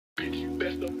Bitch, you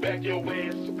best to back your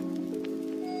ass.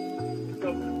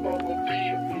 The Mongo P,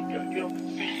 nigga,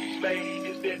 MC Slade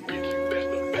is that bitch, you best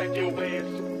to back your ass.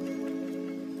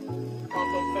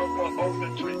 I'm on the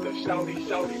drink, the shouty,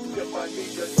 tip my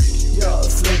nigga, bitch,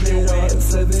 you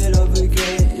flip it up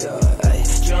again, yeah. Ay,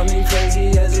 drive me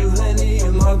crazy as a Lenny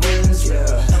in my Benz,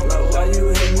 yeah. Like why you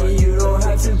hate me, you don't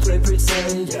have to play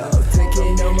pretend, yeah.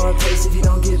 Picking up my pace, if you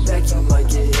don't get back, you might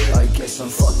get hit. I guess I'm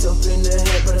fucked up in the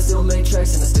head, but I still make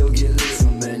tracks and I still get lit.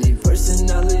 Too many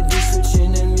personalities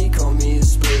switching and me, call me a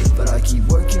split. But I keep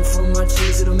working for my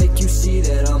cheese, it'll make you see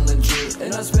that I'm legit.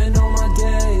 And I spend all my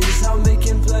days out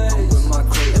making plays with my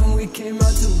clique, and we came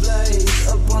out to blaze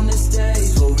up on the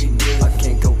stage. What we did, I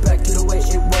can't go back to the way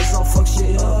it was, I'll fuck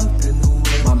shit up in the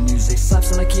way. My music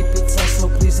slaps and I keep it tight, so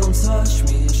please don't touch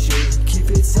me and shit. Keep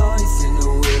it tight in the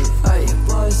way, ayy,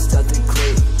 bust out the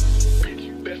clip. Bitch,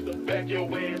 you best to back your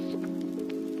ass.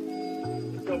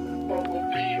 The Mongo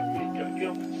P, nigga,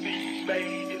 MC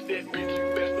Slade is that bitch, you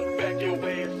best to back your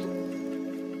ass.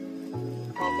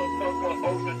 I'm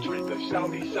on the drink, the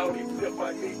shouty, tip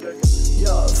my nigga.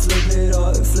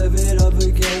 Flip it up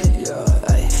again, yeah.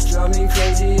 Ay, drive me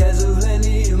crazy as a